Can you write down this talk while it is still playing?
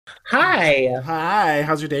Hi, Hi,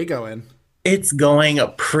 how's your day going? it's going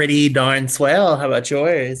pretty darn swell. How about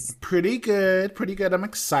yours? Pretty good, pretty good. I'm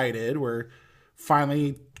excited. We're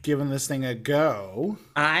finally giving this thing a go.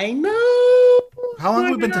 I know. Oh How long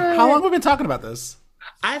have my we been how long God. have we been talking about this?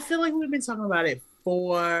 I feel like we've been talking about it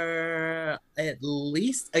for at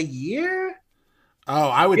least a year, Oh,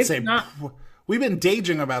 I would if say not. we've been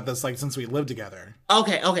daydreaming about this like since we lived together.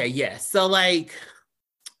 Okay, yes. So, like,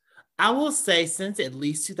 I will say since at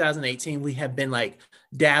least 2018, we have been like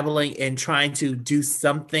dabbling in trying to do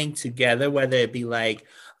something together, whether it be like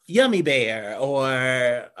Yummy Bear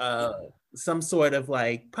or some sort of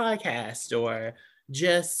like podcast or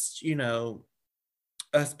just,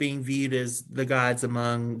 us being viewed as the gods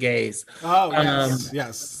among gays. Oh, Um, yes.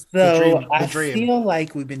 Yes. The so dream, the I dream. feel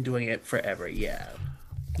like we've been doing it forever. Yeah.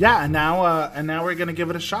 Yeah, and now we're going to give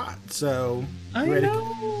it a shot. So, you I ready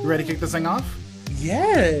you ready to know. kick this thing off?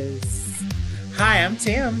 Yes. Hi, I'm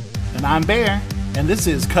Tim And I'm Bear, and this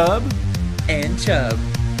is Cub. and Chubb.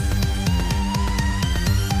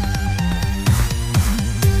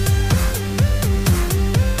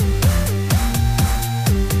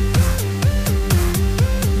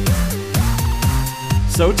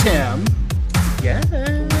 So, Tim, we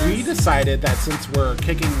Yes. decided that since we're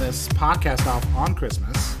kicking this podcast off on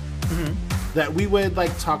Christmas, Mhm. that we would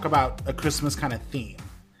like talk about a Christmas kind of theme.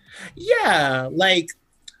 Yeah, like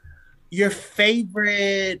your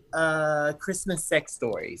favorite Christmas sex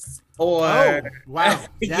stories or Oh, wow.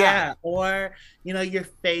 Yeah. yeah, or your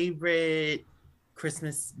favorite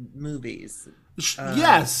Christmas movies. Uh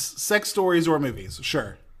Yes, sex stories or movies.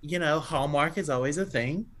 Sure. Hallmark is always a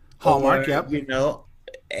thing, Hallmark, or yep.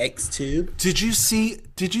 Xtube. Did you see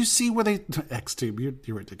where they Xtube,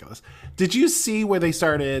 you're ridiculous. Did you see where they're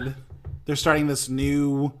starting this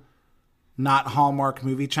new not Hallmark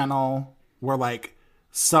movie channel where like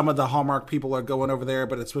some of the Hallmark people are going over there,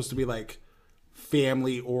 but it's supposed to be like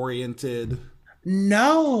family oriented.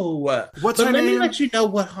 No, What's but her let me name? let you know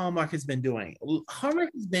what Hallmark has been doing. Hallmark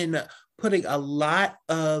has been putting a lot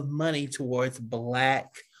of money towards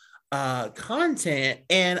Black content,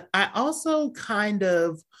 and I also kind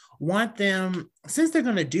of want them, since they're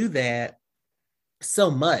going to do that so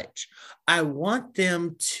much, I want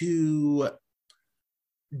them to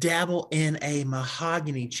dabble in a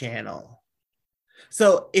mahogany channel.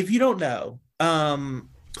 So if you don't know,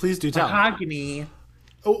 Please do tell. mahogany.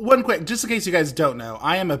 Oh, one quick, just in case you guys don't know,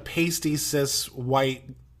 I am a pasty cis white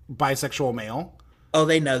bisexual male. Oh,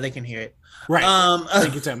 they know, they can hear it. Right. Um,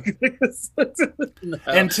 Thank you, Tim. no.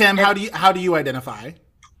 And Tim, And how do you identify?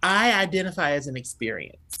 I identify as an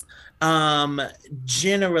experience. Um,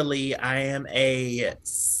 Generally, I am a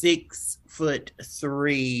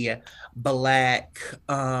 6'3" Black,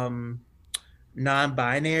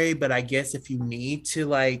 non-binary, but I guess if you need to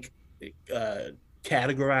like uh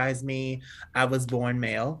categorize me, I was born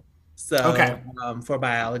male. Okay. So for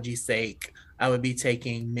biology's sake, I would be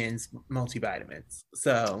taking men's multivitamins.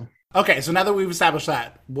 So Okay. So now that we've established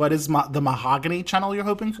that, what is the mahogany channel you're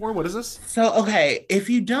hoping for? What is this? okay, if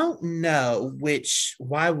you don't know, which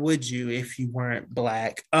why would you if you weren't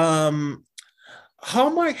Black?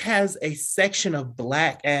 Hallmark has a section of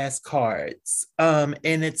Black ass cards, and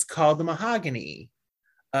it's called the Mahogany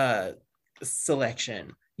uh selection.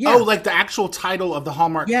 Oh, Yeah, like the actual title of the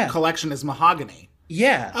Hallmark yeah, collection is mahogany.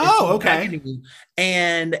 yeah. It's Oh, okay. Mahogany,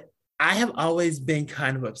 and I have always been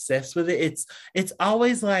kind of obsessed with it. It's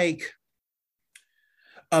always like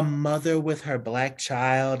a mother with her Black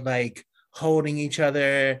child, like holding each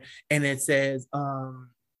other, and it says,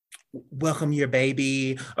 welcome your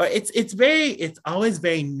baby, or it's always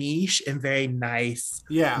very niche and very nice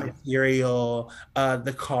Yeah. material.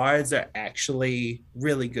 The cards are actually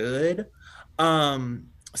really good.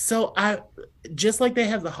 So I, just like they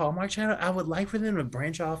have the Hallmark channel, I would like for them to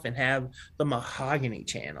branch off and have the Mahogany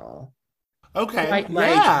channel, Okay. like how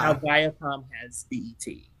Yeah. Viacom has BET,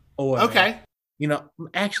 or Okay.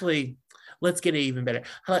 actually, let's get it even better,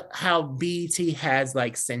 how BET has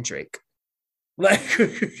like Centric, like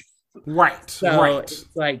Right. so Right. it's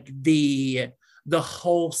like the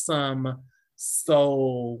wholesome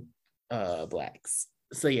soul Blacks.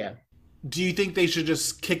 So yeah. Do you think they should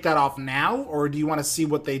just kick that off now, or do you want to see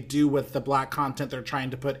what they do with the black content they're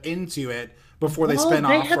trying to put into it before they Well, spin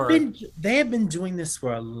off? Or they have been doing this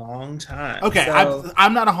for a long time. okay,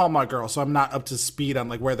 I'm not a Hallmark girl, so I'm not up to speed on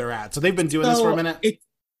like where they're at. So they've been doing this for a So minute.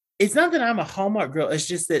 it's not that I'm a Hallmark girl. It's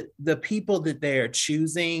just that the people that they are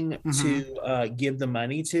choosing Mm-hmm. to give the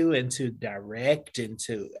money to and to direct and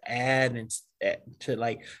to add and to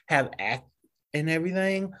like have act and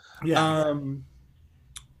everything, Yeah. um,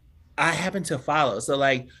 I happen to follow. So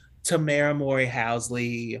like Tamara Mori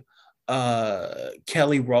Housley,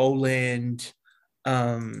 Kelly Rowland,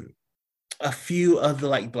 um, a few of the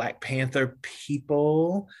like Black Panther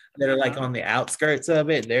people that are like on the outskirts of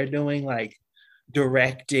it. They're doing like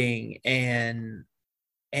directing and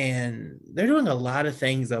they're doing a lot of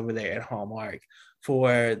things over there at Hallmark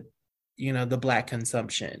for the Black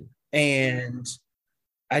consumption. And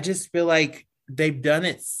I just feel like they've done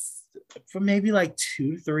it for maybe like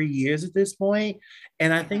 2-3 years at this point,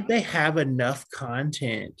 and I think they have enough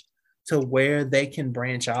content to where they can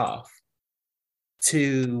branch off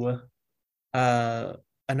to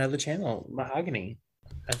another channel, Mahogany.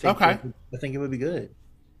 Okay. I think it would be good.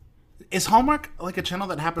 Is Hallmark like a channel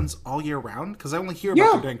that happens all year round? Because I only hear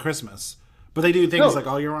about them during Christmas, but they do things like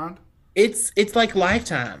all year round. It's like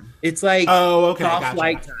Lifetime. It's like Gotcha.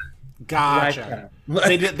 Lifetime. Gotcha.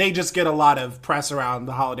 They just get a lot of press around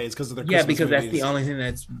the holidays because of their Christmas because movies. that's the only thing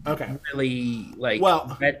that's really like.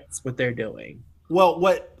 Well, that's what they're doing. Well,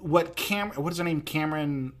 what is her name?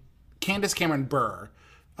 Candace Cameron Bure,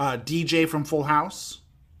 DJ from Full House.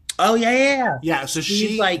 Oh yeah. So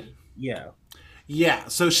she's like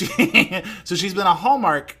So she's been a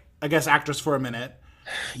Hallmark, I guess, actress for a minute.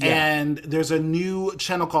 And there's a new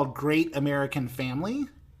channel called Great American Family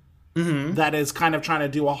that is kind of trying to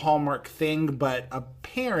do a Hallmark thing, but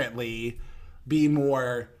apparently be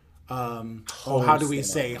more, how do we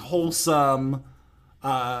say, wholesome,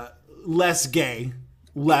 less gay,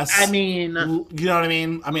 less. I mean, you know what I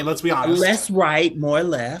mean? I mean, let's be honest. Less right, more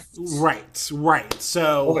left. Right.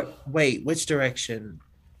 So, wait, which direction?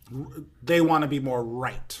 They want to be more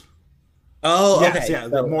right. Oh, yes, okay. Yeah,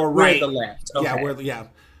 so more right. We're the left. Okay. Yeah,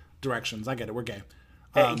 directions. I get it. We're gay.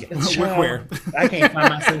 We're queer. I can't find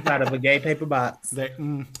myself out of a gay paper box.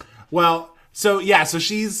 Well, so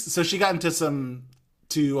she got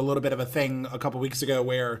to a little bit of a thing a couple weeks ago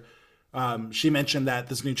where she mentioned that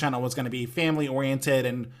this new channel was going to be family oriented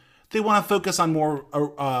and they want to focus on more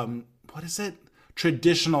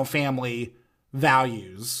traditional family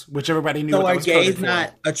values, which everybody knew. So are gays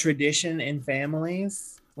not a tradition in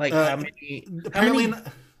families? Like how many? Apparently,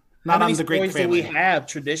 not on the Great Family. We have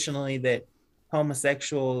traditionally that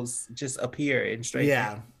homosexuals just appear in straight.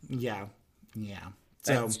 Yeah.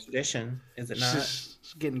 That's tradition, is it not? She's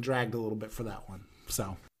getting dragged a little bit for that one.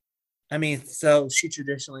 So, I mean, so she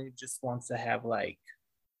traditionally just wants to have like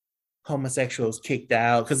homosexuals kicked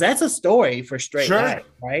out because that's a story for straight life,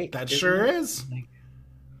 right? That is.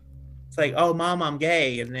 It's like, oh, mom, I'm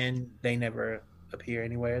gay, and then they never appear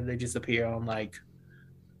anywhere. They just appear on like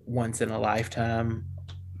once in a lifetime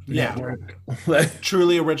network.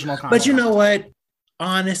 Truly original content. But you know what?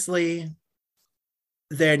 Honestly,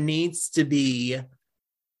 there needs to be,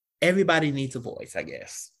 everybody needs a voice, I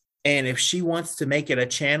guess. And if she wants to make it a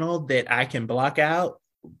channel that I can block out,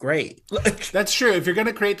 great. That's true. If you're going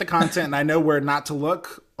to create the content and I know where not to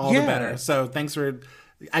look, all the better. So thank you,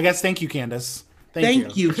 Candace.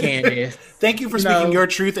 Thank you, Candace. Thank you for speaking your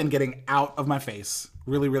truth and getting out of my face.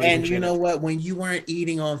 Really, really and you know what? When you weren't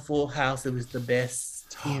eating on Full House, it was the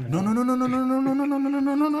best. No.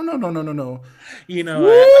 You know.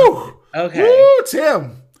 Woo! Okay. Woo,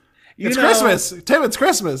 Tim. It's Christmas. Tim, it's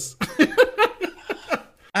Christmas.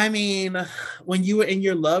 I mean, when you were in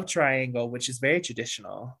your love triangle, which is very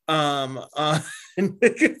traditional, on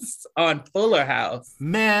Fuller House.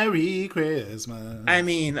 Merry Christmas. I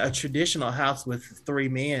mean, a traditional house with 3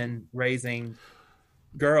 men raising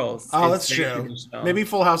girls. Oh, that's true. Maybe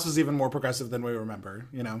Full House is even more progressive than we remember,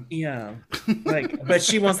 Yeah. But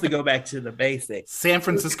she wants to go back to the basics. San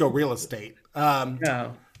Francisco real estate.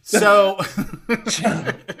 No. So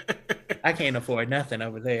I can't afford nothing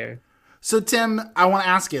over there. So, Tim, I want to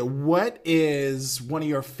ask you, what is one of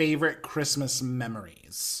your favorite Christmas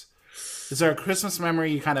memories? Is there a Christmas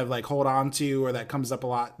memory you kind of like hold on to or that comes up a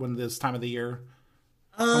lot when this time of the year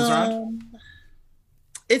comes around?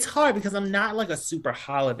 It's hard because I'm not like a super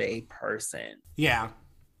holiday person. Yeah.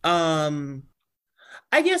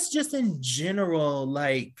 I guess just in general,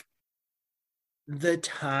 like the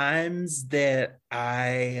times that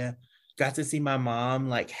I got to see my mom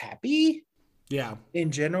like happy. Yeah.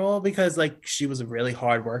 In general, because like she was a really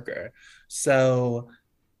hard worker. So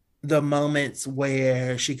the moments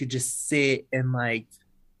where she could just sit and like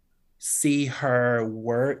see her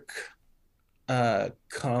work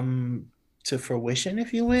come to fruition,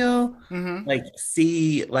 if you will, like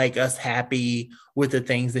see like us happy with the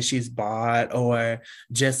things that she's bought, or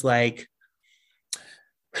just like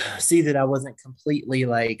see that I wasn't completely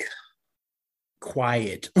like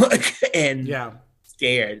quiet and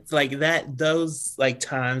scared. It's like that, those like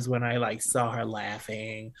times when I like saw her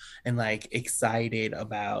laughing and like excited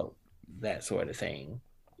about that sort of thing.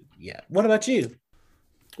 Yeah. What about you?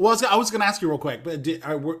 Well, I was going to ask you real quick, but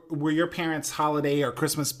were your parents holiday or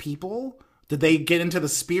Christmas people? Did they get into the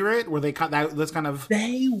spirit? Were they that's kind of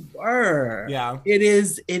They were. yeah, It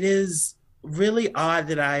is really odd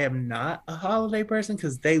that I am not a holiday person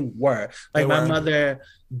because they were. they Like my were mother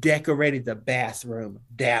decorated the bathroom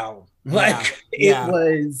down. yeah, Like yeah,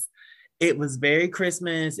 it was very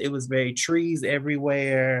Christmas. It was very trees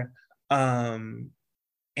everywhere. And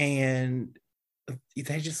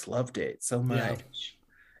they just loved it so yeah, much.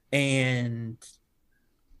 And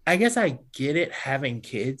I guess I get it having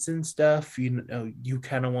kids and stuff. You know, you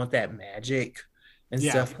kind of want that magic and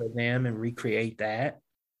yeah. stuff for them and recreate that.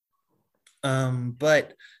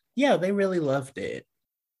 But yeah, they really loved it.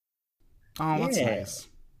 Oh, that's Yeah. nice.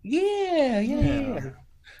 Yeah. Yeah.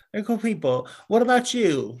 They're cool people. What about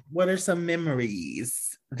you? What are some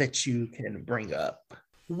memories that you can bring up?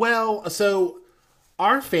 Well, so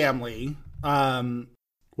our family, when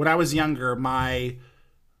I was younger, my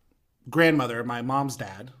grandmother, my mom's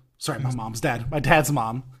dad, sorry, my mom's dad, my dad's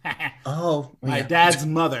mom, Oh, my yeah. dad's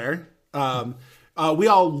mother, we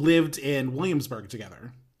all lived in Williamsburg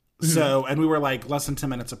together. Mhm. So, and we were like less than 10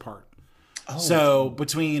 minutes apart. Oh, So,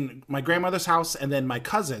 between my grandmother's house and then my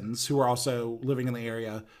cousins, who were also living in the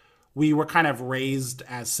area, we were kind of raised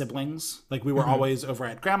as siblings. Like, we were mhm. always over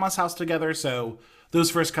at grandma's house together. So, those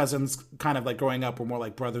first cousins, kind of like growing up, were more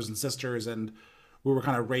like brothers and sisters. And we were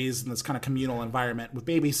kind of raised in this kind of communal environment with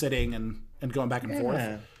babysitting and going back and forth.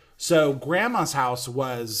 Yeah. So, grandma's house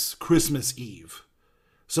was Christmas Eve.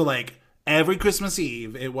 So, like, every Christmas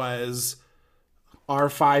Eve, it was our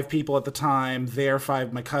five people at the time, their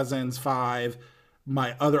five, my cousins, five,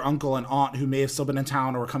 my other uncle and aunt who may have still been in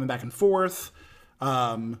town or were coming back and forth,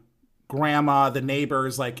 um, grandma, the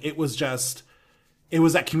neighbors. Like, it was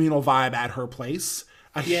that communal vibe at her place.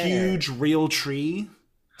 A Yeah. huge real tree.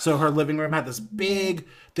 So her living room had this big,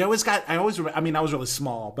 I mean, I was really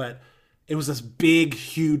small, but it was this big,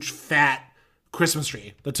 huge, fat Christmas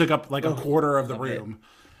tree that took up like a Oh, quarter of the love it. room.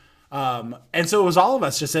 And so it was all of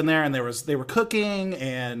us just in there, and they were cooking,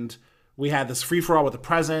 and we had this free for all with the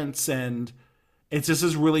presents, and it's just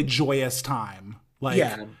this really joyous time, like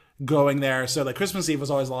Yeah. going there. So like Christmas Eve was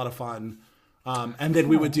always a lot of fun, and then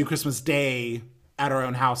we would do Christmas Day at our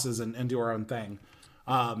own houses and do our own thing.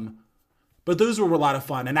 But those were a lot of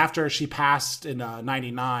fun. And after she passed in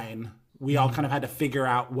 '99, we all kind of had to figure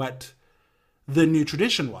out what the new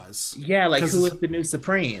tradition was. Yeah, like who 'Cause is the new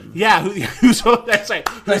Supreme? yeah, that's right.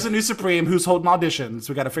 Who's the new Supreme? Who's holding auditions?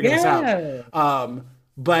 We got to figure this out. Yeah.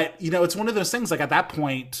 But it's one of those things. Like at that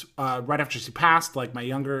point, right after she passed, like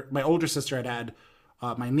my older sister had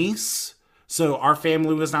my niece. So our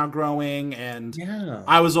family was now growing, and Yeah.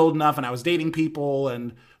 I was old enough, and I was dating people,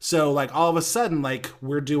 and so like all of a sudden, like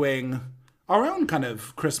we're doing our own kind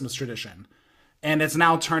of Christmas tradition, and it's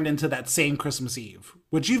now turned into that same Christmas Eve,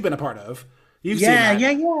 which you've been a part of. You've seen Yeah, that. yeah,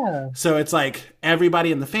 yeah. So it's like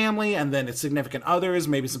everybody in the family, and then it's significant others.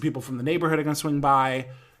 Maybe some people from the neighborhood are going to swing by.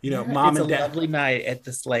 Yeah, Mom it's a and dad. lovely night at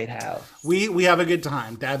the Slade House. We have a good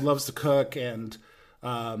time. Dad loves to cook, and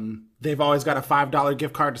they've always got a $5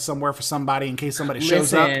 gift card to somewhere for somebody in case somebody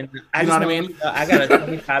shows up. Listen, You know what I mean? I got a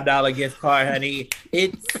 $25 gift card, honey.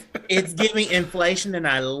 It's giving inflation and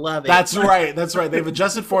I love it. That's right. That's right. They've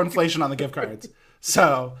adjusted for inflation on the gift cards.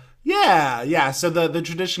 So yeah. So the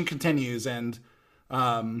tradition continues, and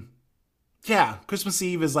yeah, Christmas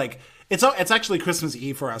Eve is like it's actually Christmas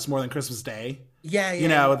Eve for us more than Christmas Day. Yeah,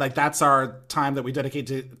 yeah. Like that's our time that we dedicate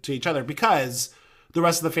to each other because the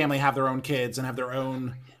rest of the family have their own kids and have their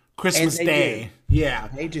own Christmas they Day. Yeah.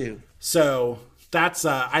 They do. So that's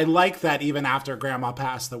I like that even after grandma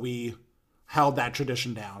passed that we held that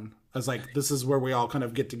tradition down. I was like, this is where we all kind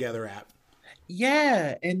of get together at.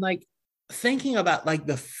 Yeah, and like thinking about like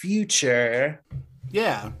the future,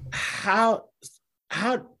 Yeah. how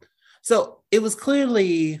so it was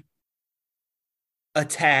clearly a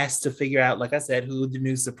task to figure out, like I said, who the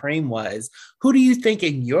new Supreme was. Who do you think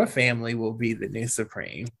in your family will be the new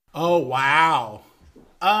Supreme? Oh wow.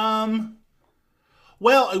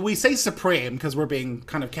 Well, we say supreme because we're being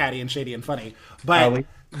kind of catty and shady and funny, Are we?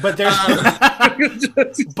 but there's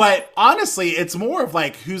but honestly, it's more of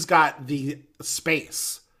like who's got the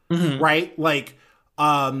space, Mhm. right? Like,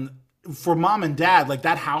 for mom and dad, like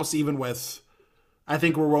that house, even with, I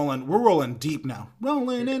think we're rolling deep now,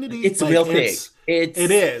 rolling in the deep. It's like, real thick. It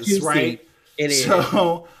is juicy. right. It is.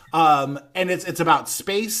 So, and it's about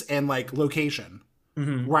space and like location,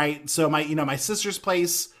 Mhm. right? So my sister's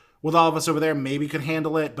place with all of us over there maybe could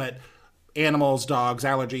handle it, but animals, dogs,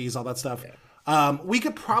 allergies, all that stuff. We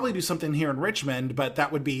could probably do something here in Richmond, but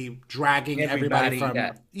that would be dragging everybody from.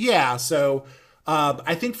 yeah. Yeah, so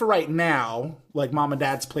I think for right now, like mom and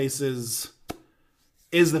dad's place is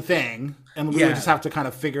is the thing, and we would Yeah. just have to kind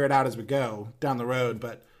of figure it out as we go down the road.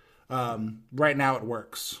 But right now it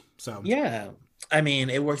works. So Yeah. I mean,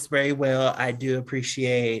 it works very well. I do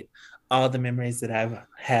appreciate all the memories that I've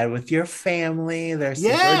had with your family. They're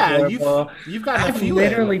super yeah, adorable. you've gotten a few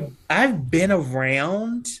in. I've been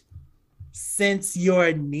around since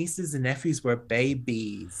your nieces and nephews were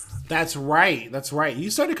babies. That's right. That's right.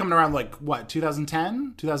 You started coming around like what,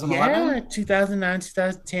 2010, 2011? Yeah, 2009,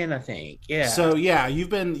 2010, I think. Yeah. So yeah, you've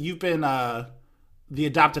been the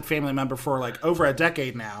adopted family member for like over a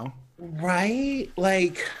decade now. Right?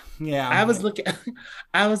 Like Yeah. I was looking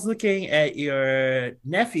I was looking at your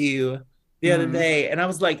nephew the other day and I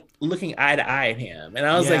was like looking eye to eye at him and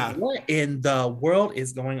I was Yeah. like, what in the world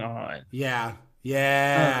is going on? Yeah.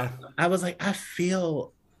 Yeah. I was like, I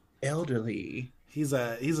feel elderly. He's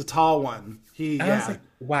a tall one. I was like,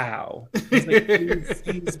 wow. I was like,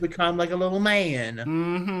 he's become like a little man.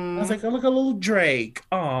 I was like, oh, look, a little Drake.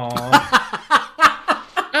 Aw.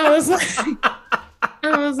 I was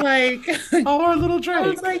like, oh, our little Drake. I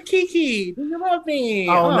was like, Kiki, do you love me?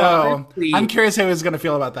 Oh no, that's sweet. I'm curious how he's gonna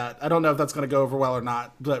feel about that. I don't know if that's gonna go over well or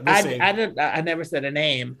not, but we'll see. I never said a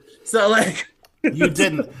name, so like, You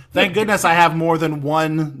didn't. Thank goodness I have more than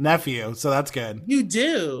one nephew, so that's good. you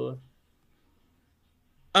do.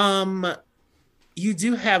 You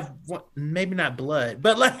do have maybe not blood,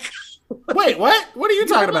 but like. Wait, what? What are you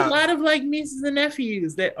talking about? A lot of like nieces and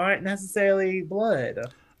nephews that aren't necessarily blood.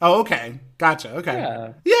 Oh, okay, gotcha.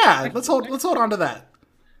 Okay, yeah. Let's hold on to that.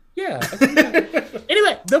 Yeah.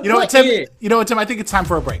 Anyway, you know what, Tim? You know what, Tim? I think it's time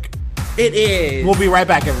for a break. It is. We'll be right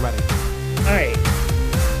back, everybody. All right.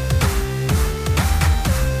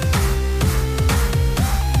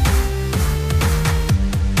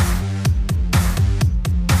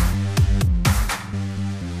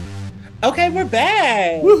 Okay, we're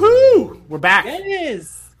back. Woohoo! We're back.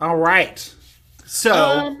 Yes. All right.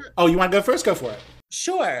 So, you want to go first? Go for it.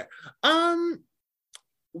 Sure.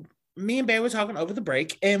 Me and Bear were talking over the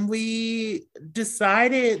break, and we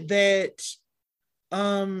decided that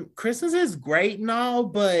Christmas is great and all,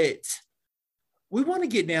 but we want to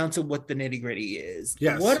get down to what the nitty gritty is.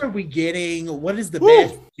 Yes. What are we getting? What is the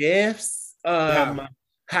best gifts?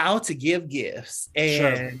 How to give gifts,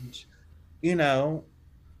 and you know,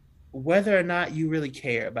 whether or not you really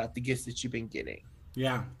care about the gifts that you've been getting.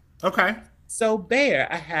 Yeah. Okay. So, Bear,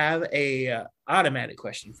 I have a automatic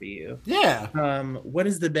question for you. Yeah. What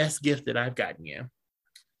is the best gift that I've gotten you?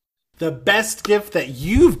 The best gift that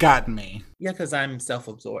you've gotten me? Yeah, because I'm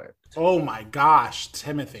self-absorbed. Oh my gosh,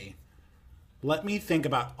 Timothy. Let me think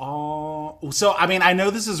about all... So, I mean, I know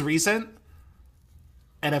this is recent,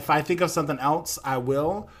 and if I think of something else, I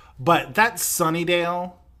will. But that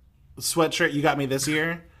Sunnydale sweatshirt you got me this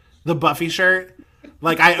year, the Buffy shirt...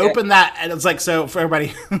 Like, I opened that, and it's like, so for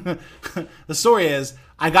everybody, the story is,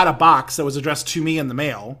 I got a box that was addressed to me in the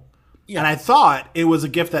mail, and I thought it was a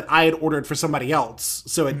gift that I had ordered for somebody else,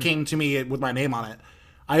 so it came to me with my name on it.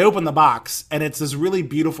 I opened the box, and it's this really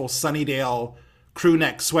beautiful Sunnydale crew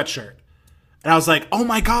neck sweatshirt. And I was like, oh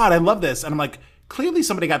my god, I love this. And I'm like, clearly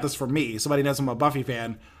somebody got this for me. Somebody knows I'm a Buffy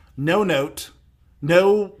fan. No note,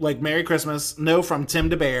 no, like, Merry Christmas, no from Tim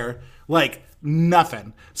to Bear, like...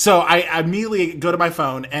 Nothing. So I immediately go to my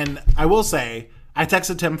phone, and I will say I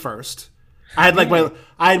texted Tim first. I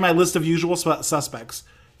had my list of usual suspects,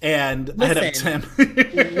 and I hit up Tim.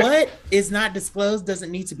 What is not disclosed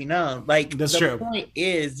doesn't need to be known. Like, that's the true. point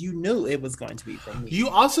is, you knew it was going to be from me. You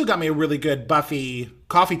also got me a really good Buffy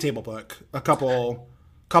coffee table book a couple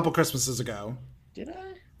Christmases ago. Did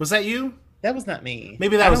I? Was that you? That was not me.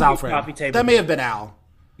 Maybe that was Alfred. That may have been Al.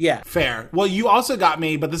 Yeah. Fair. Well, you also got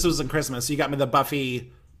me, but this was in Christmas, you got me the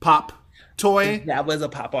Buffy pop toy. That was a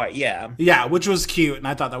pop art, yeah. Yeah, which was cute, and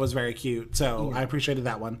I thought that was very cute, so I appreciated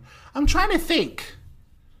that one. I'm trying to think.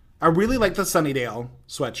 I really like the Sunnydale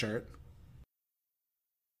sweatshirt.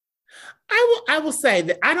 I will say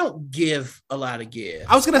that I don't give a lot of gifts.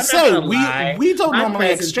 I was going to say, we don't normally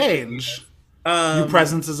exchange. Your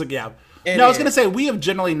presents is I was going to say, we have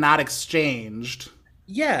generally not exchanged.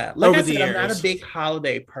 Yeah, like I said, I'm not a big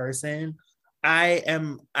holiday person. I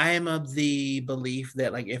am of the belief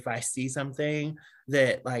that like if I see something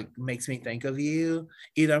that like makes me think of you,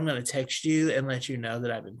 either I'm gonna text you and let you know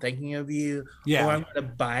that I've been thinking of you, or I'm gonna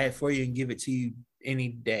buy it for you and give it to you any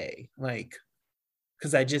day. Like,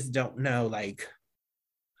 because I just don't know, like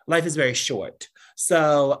life is very short.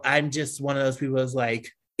 So I'm just one of those people who's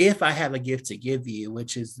like, if I have a gift to give you,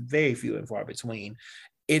 which is very few and far between,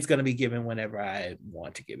 it's going to be given whenever I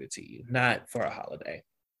want to give it to you, not for a holiday.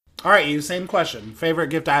 All right, you same question. Favorite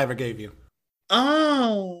gift I ever gave you?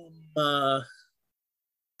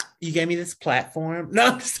 you gave me this platform. No,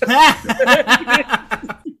 I'm just-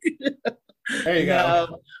 There you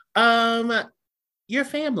go. no. Your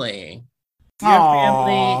family. Your Aw.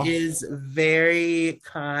 family is very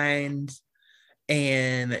kind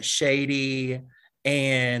and shady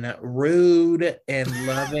and rude and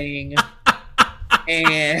loving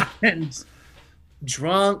and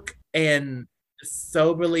drunk and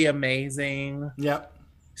soberly amazing, Yep.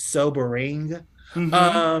 sobering. Mm-hmm.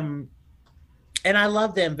 Um, and I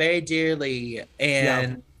love them very dearly, Yeah.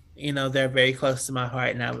 and you know they're very close to my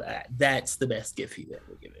heart. And that's the best gift you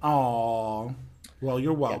ever given. Aw. Well,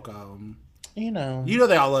 you're Yeah. welcome. You know, You know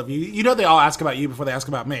they all love you. You know they all ask about you before they ask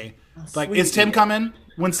about me. Like, sweet. is Tim coming?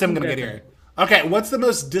 When's Tim gonna get Okay. here? Okay, what's the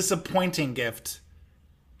most disappointing gift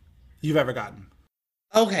you've ever gotten?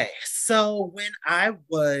 Okay, so when I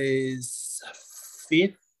was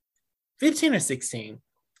 15 or 16,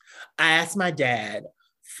 I asked my dad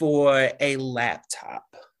for a laptop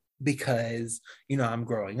because, you know, I'm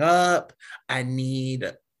growing up.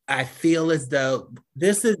 I feel as though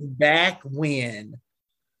this is back when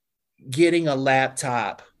getting a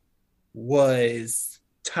laptop was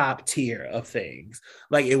top tier of things.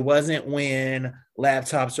 Like it wasn't when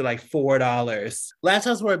laptops were like $4.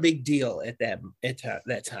 Laptops were a big deal at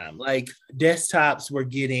that time. Like desktops were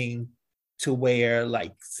getting to where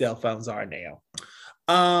like cell phones are now.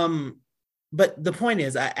 But the point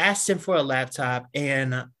is I asked him for a laptop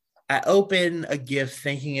and I open a gift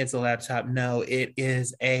thinking it's a laptop. No, it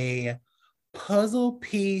is a puzzle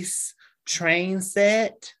piece train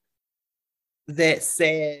set that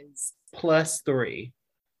says +3.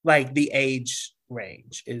 Like the age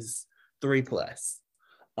range is 3 plus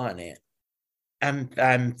on it.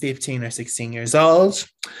 I'm 15 or 16 years old.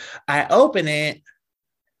 I open it,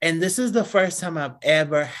 and this is the first time I've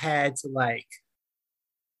ever had to like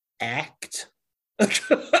act.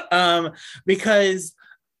 Because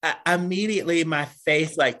immediately my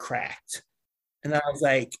face like cracked. And I was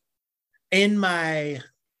like, in my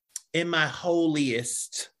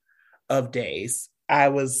holiest of days, I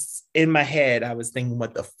was in my head, I was thinking,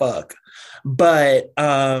 what the fuck? But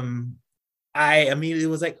I immediately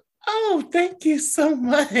was like, oh, thank you so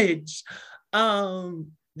much.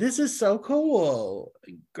 This is so cool.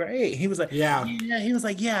 Great. He was like, Yeah. yeah, he was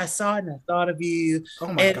like, yeah, I saw it and I thought of you. Oh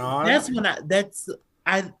my And God. that's when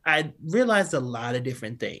I realized a lot of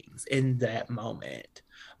different things in that moment.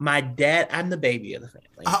 My dad, I'm the baby of the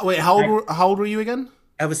family. Wait, how old were you again?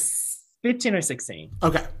 I was 15 or 16.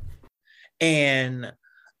 Okay. And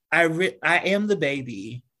I am the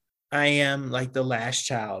baby. I am like the last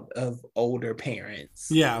child of older parents.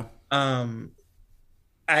 Yeah.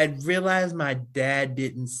 I realized my dad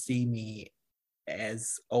didn't see me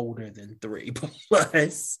as older than 3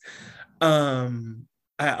 plus.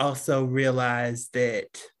 I also realized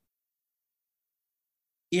that,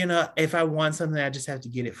 you know, if I want something, I just have to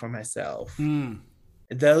get it for myself.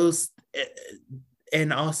 Those,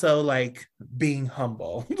 and also like being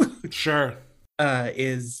humble Sure.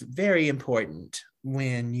 is very important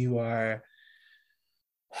when you are.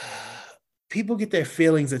 People get their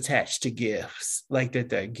feelings attached to gifts like that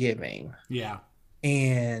they're giving. Yeah.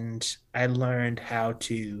 And I learned how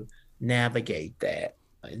to navigate that.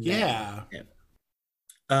 Yeah.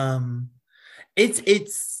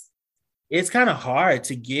 It's kind of hard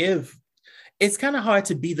to give. It's kind of hard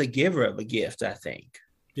to be the giver of a gift, I think.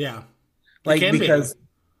 Yeah. Like can be. because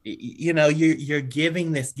you know you're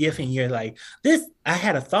giving this gift and you're like, this, I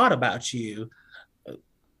had a thought about you.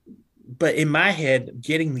 But in my head,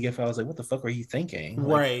 getting the gift, I was like, what the fuck were you thinking?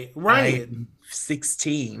 Like, Right. I'm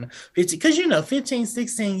 16, 15, because you know, 15,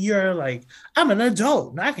 16, you're like, I'm an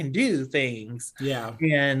adult and I can do things. Yeah.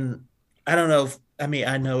 And I don't know if, I mean,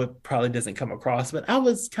 I know it probably doesn't come across, but I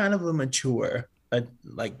was kind of a mature,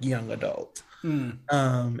 like young adult. And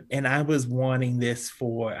I was wanting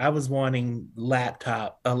a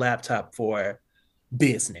laptop for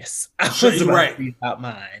business. I was Right. about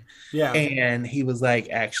mine. Yeah. And he was like,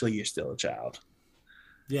 actually, you're still a child.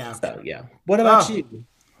 Yeah. So yeah. What about you?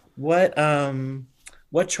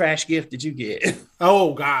 What trash gift did you get?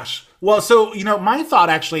 Oh gosh. Well, so you know, my thought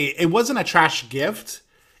actually, it wasn't a trash gift.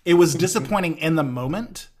 It was disappointing in the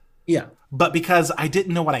moment, Yeah. but because I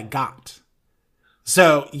didn't know what I got.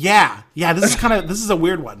 So yeah, this is a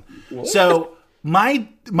weird one. So my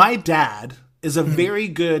dad is a very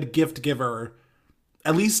good gift giver,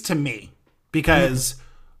 at least to me, because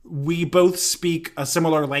we both speak a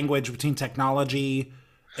similar language between technology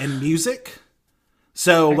and music.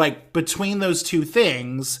 So like between those two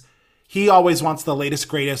things, he always wants the latest,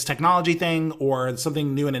 greatest technology thing or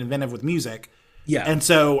something new and inventive with music. Yeah. And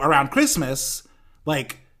so around Christmas,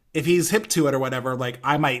 like if he's hip to it or whatever, like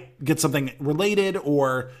I might get something related,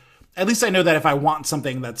 or at least I know that if I want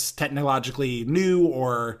something that's technologically new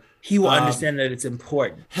or He will understand that it's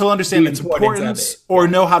important. he'll understand The its importance of importance it. or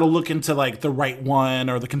know how to look into like the right one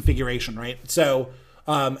or the configuration, right? So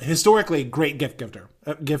historically, great gift giver.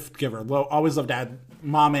 Always love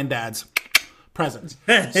mom and dad's presents.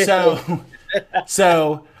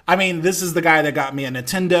 So I mean, this is the guy that got me a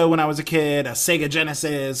Nintendo when I was a kid, a Sega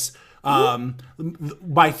Genesis.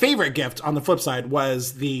 My favorite gift on the flip side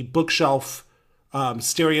was the bookshelf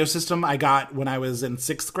stereo system I got when I was in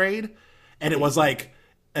 6th grade, and it was like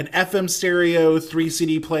an FM stereo, 3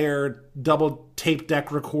 CD player, double tape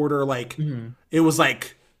deck recorder. Like it was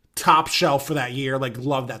like top shelf for that year. Like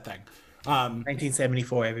love that thing.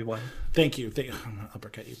 1974, everyone. Thank you. I'm gonna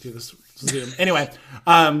uppercut you through this Zoom. Anyway,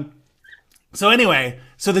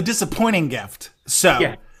 so the disappointing gift. So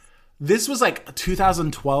Yeah. this was like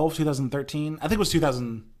 2012, 2013. I think it was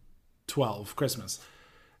 2012 Christmas.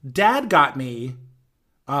 Dad got me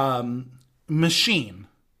Machine,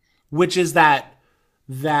 which is that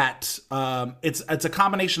it's a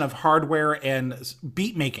combination of hardware and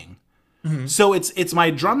beat making. So it's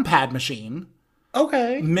my drum pad machine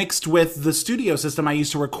Okay. mixed with the studio system I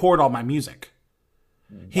used to record all my music.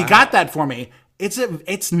 He got that for me.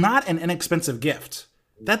 It's not an inexpensive gift.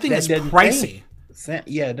 That thing is pricey.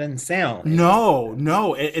 Yeah, it doesn't sound.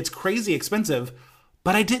 No, it's crazy expensive,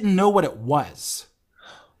 but I didn't know what it was.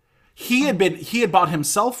 He had bought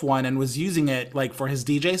himself one and was using it like for his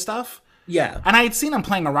DJ stuff. Yeah. And I had seen him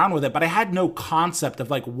playing around with it, but I had no concept of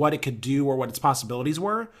like what it could do or what its possibilities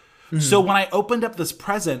were. So when I opened up this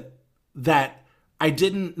present that I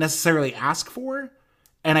didn't necessarily ask for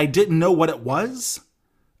and I didn't know what it was,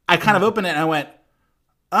 I kind of opened it and I went,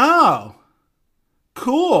 "Oh,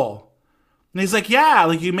 cool." And he's like, "Yeah,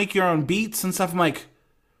 like you make your own beats and stuff." I'm like,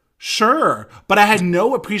 "Sure." But I had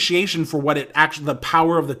no appreciation for what it actually, the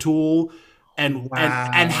power of the tool and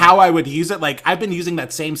how I would use it. Like I've been using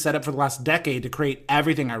that same setup for the last decade to create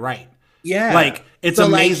everything I write. Yeah. Like it's so,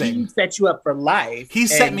 amazing. Like, he set you up for life. He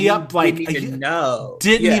set me up like didn't even know.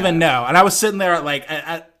 Didn't even know. And I was sitting there like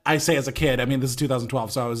I say as a kid. I mean, this is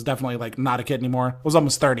 2012, so I was definitely like not a kid anymore. I was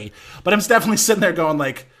almost 30, but I'm definitely sitting there going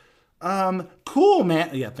like, "Cool,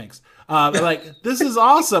 man. Yeah, thanks." Like this is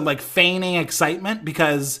awesome. Like feigning excitement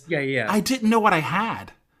because I didn't know what I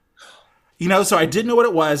had. So I didn't know what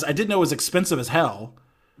it was. I didn't know it was expensive as hell.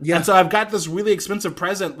 Yeah. And so I've got this really expensive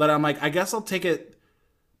present that I'm like, I guess I'll take it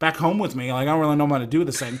back home with me. Like I don't really know what to do with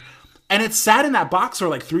this thing. And it sat in that box for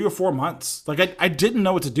like 3 or 4 months. Like I didn't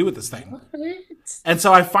know what to do with this thing. What? And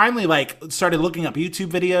so I finally like started looking up YouTube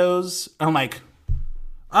videos. And I'm like,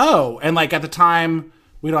 oh, and like at the time,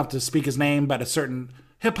 we don't have to speak his name, but a certain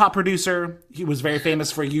hip hop producer, he was very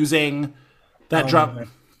famous for using that drum. Man.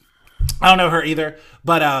 I don't know her either,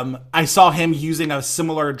 but I saw him using a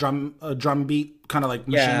similar drum beat kind of like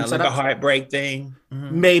machine setup. Like a heartbreak thing.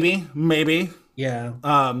 Mm-hmm. Maybe. Yeah.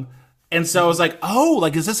 And so I was like, oh,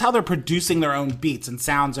 like, is this how they're producing their own beats and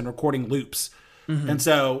sounds and recording loops? Mm-hmm. And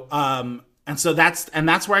so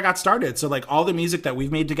that's where I got started. So like all the music that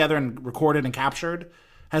we've made together and recorded and captured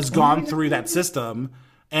has gone through that system.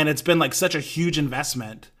 And it's been like such a huge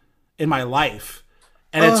investment in my life.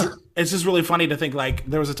 And it's just really funny to think like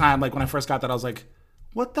there was a time like when I first got that, I was like,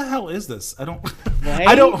 what the hell is this? I don't, right?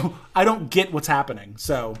 I don't get what's happening.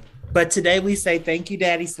 So, but today we say thank you,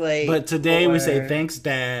 Daddy Slade. But today we say thanks,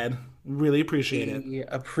 Dad. Really appreciate it. We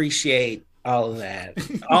appreciate all of that,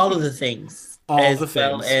 all of the things, all the things,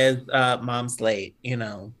 well as Mom Slade. I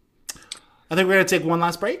think we're gonna take one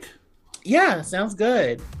last break. Yeah, sounds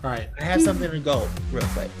good. All right, I have something to go real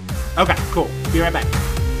quick. Okay, cool. Be right back.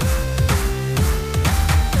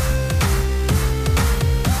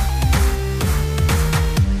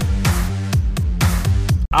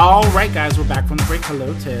 All right, guys, we're back from the break.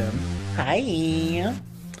 Hello, Tim. Hi.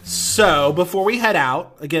 So before we head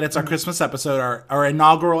out, again, it's our Christmas episode, our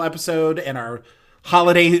inaugural episode, and our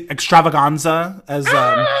holiday extravaganza. As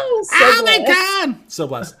my God, so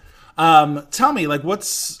blessed. Tell me, like,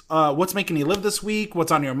 what's making you live this week?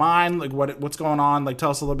 What's on your mind? Like, what's going on? Like,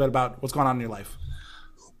 tell us a little bit about what's going on in your life.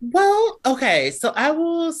 Well, okay, so I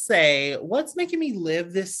will say what's making me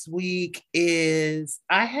live this week is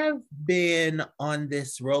I have been on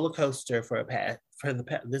this roller coaster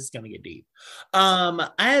this is gonna get deep. I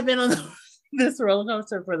have been on this roller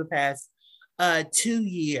coaster for the past 2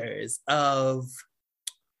 years of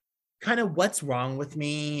kind of what's wrong with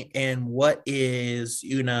me and what is,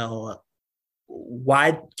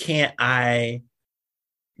 why can't I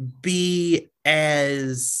be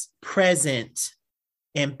as present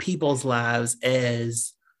in people's lives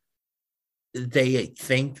as they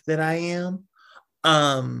think that I am.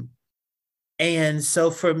 And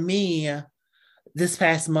so for me, this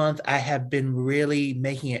past month, I have been really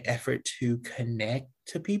making an effort to connect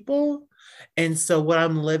to people. And so, what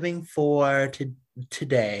I'm living for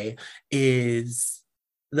today is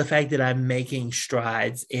the fact that I'm making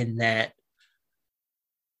strides in that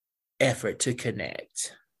effort to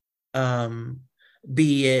connect. Um,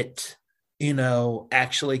 be it,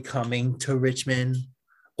 actually coming to Richmond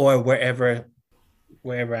or wherever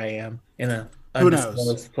I am in a Who knows?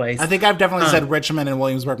 undisclosed place. I think I've definitely said Richmond and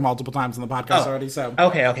Williamsburg multiple times in the podcast already. So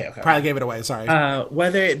okay. probably gave it away. Sorry.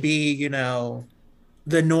 Whether it be,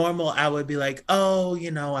 the normal, I would be like, oh,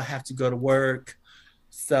 I have to go to work.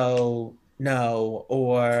 So no,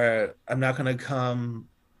 or I'm not going to come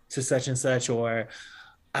to such and such, or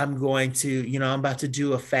I'm going to, I'm about to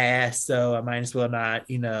do a fast. So I might as well not,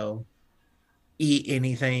 eat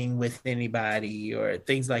anything with anybody or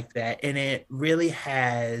things like that. And it really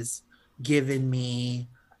has given me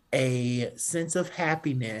a sense of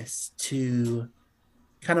happiness to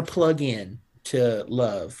kind of plug in to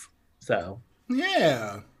love. So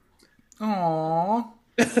yeah. Aww.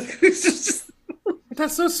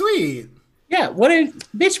 That's so sweet. Yeah. What are you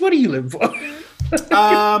living for? What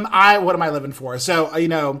am I living for? So,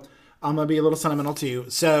 I'm gonna be a little sentimental too.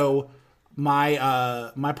 So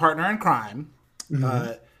my partner in crime,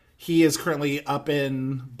 he is currently up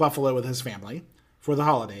in Buffalo with his family for the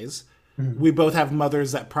holidays. We both have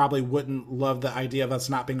mothers that probably wouldn't love the idea of us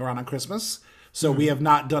not being around on Christmas. So we have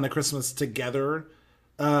not done a Christmas together,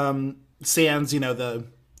 sans, the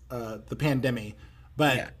pandemic.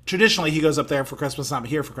 But traditionally he goes up there for Christmas. I'm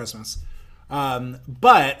here for Christmas.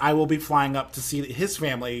 But I will be flying up to see his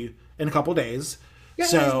family in a couple days. Yay.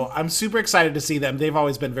 So I'm super excited to see them. They've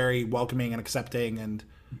always been very welcoming and accepting and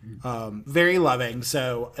very loving.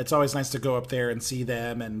 So it's always nice to go up there and see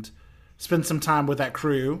them and spend some time with that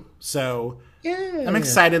crew. So I'm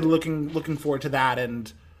excited, looking forward to that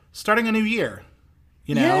and starting a new year.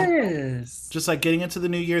 Just like getting into the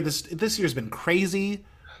new year. This year's been crazy.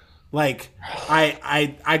 Like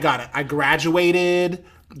I got it. I graduated.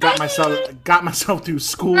 Got myself through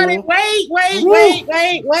school. Wait.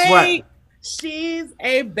 What? She's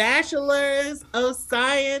a bachelor's of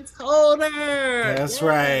science holder. That's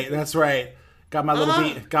right. Got my little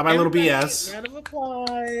little BS. Round of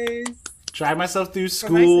applause. Tried myself through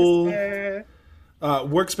school.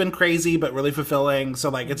 Work's been crazy but really fulfilling.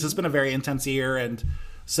 So it's just been a very intense year, and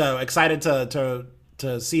so excited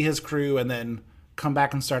to see his crew and then come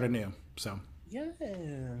back and start anew. So yes.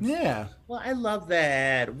 Yeah. Well, I love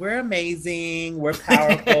that. We're amazing. We're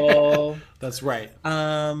powerful. That's right.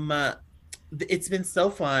 It's been so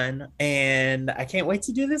fun, and I can't wait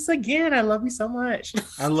to do this again. I love you so much.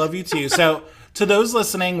 I love you too. So to those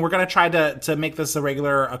listening, we're going to try to make this a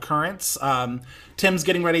regular occurrence. Tim's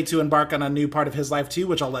getting ready to embark on a new part of his life too,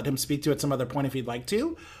 which I'll let him speak to at some other point if he'd like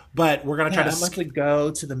to. But we're going to try to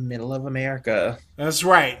go to the middle of America. That's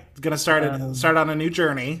right. Going to start on a new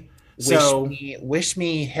journey. Wish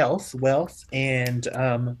me health, wealth,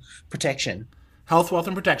 and protection. Health, wealth,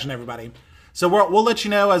 and protection, everybody. So we'll let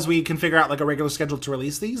you know as we can figure out a regular schedule to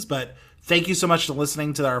release these. But thank you so much for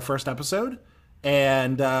listening to our first episode.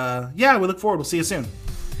 And we look forward. We'll see you soon.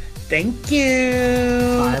 Thank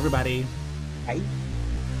you. Bye, everybody. Bye.